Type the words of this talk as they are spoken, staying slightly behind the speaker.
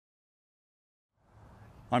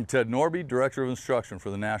I'm Ted Norby, Director of Instruction for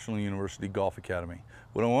the National University Golf Academy.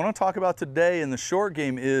 What I want to talk about today in the short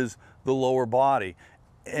game is the lower body,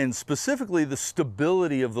 and specifically the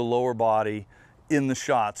stability of the lower body in the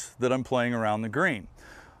shots that I'm playing around the green.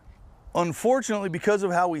 Unfortunately, because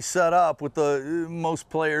of how we set up with most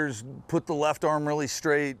players put the left arm really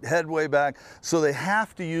straight, head way back, so they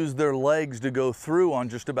have to use their legs to go through on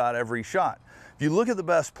just about every shot. If you look at the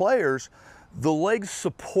best players, the legs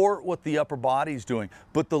support what the upper body's doing,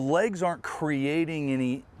 but the legs aren't creating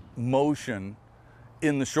any motion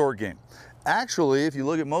in the short game. Actually, if you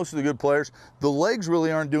look at most of the good players, the legs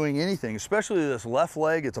really aren't doing anything, especially this left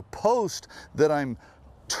leg. It's a post that I'm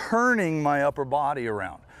turning my upper body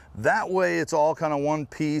around. That way it's all kind of one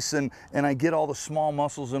piece and I get all the small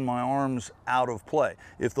muscles in my arms out of play.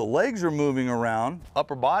 If the legs are moving around,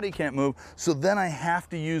 upper body can't move, so then I have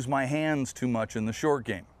to use my hands too much in the short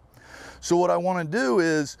game. So what I want to do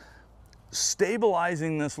is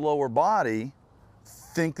stabilizing this lower body.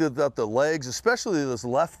 Think that the legs, especially this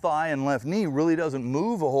left thigh and left knee, really doesn't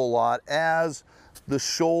move a whole lot as the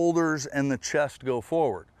shoulders and the chest go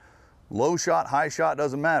forward. Low shot, high shot,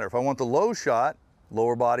 doesn't matter. If I want the low shot,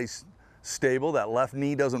 lower body's stable, that left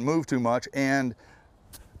knee doesn't move too much, and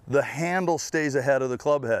the handle stays ahead of the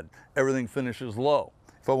club head. Everything finishes low.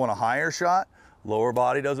 If I want a higher shot, lower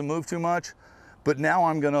body doesn't move too much, but now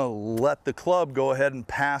I'm gonna let the club go ahead and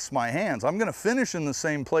pass my hands. I'm gonna finish in the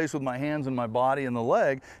same place with my hands and my body and the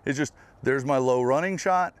leg. It's just, there's my low running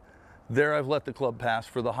shot. There I've let the club pass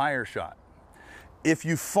for the higher shot. If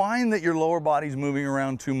you find that your lower body's moving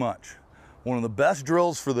around too much, one of the best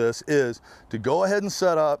drills for this is to go ahead and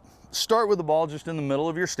set up, start with the ball just in the middle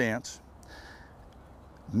of your stance,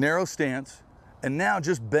 narrow stance, and now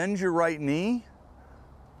just bend your right knee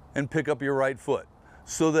and pick up your right foot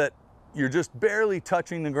so that you're just barely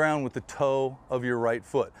touching the ground with the toe of your right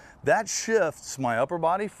foot. That shifts my upper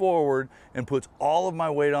body forward and puts all of my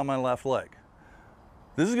weight on my left leg.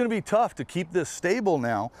 This is going to be tough to keep this stable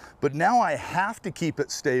now, but now I have to keep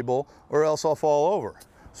it stable or else I'll fall over.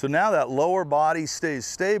 So now that lower body stays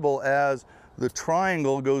stable as the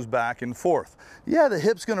triangle goes back and forth. Yeah, the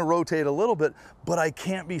hip's going to rotate a little bit, but I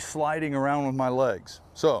can't be sliding around with my legs.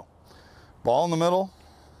 So, ball in the middle.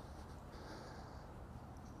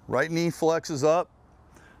 Right knee flexes up,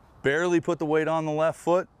 barely put the weight on the left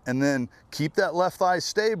foot, and then keep that left thigh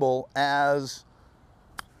stable as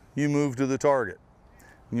you move to the target.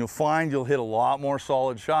 And you'll find you'll hit a lot more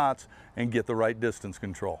solid shots and get the right distance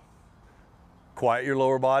control. Quiet your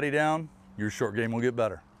lower body down, your short game will get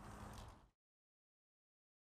better.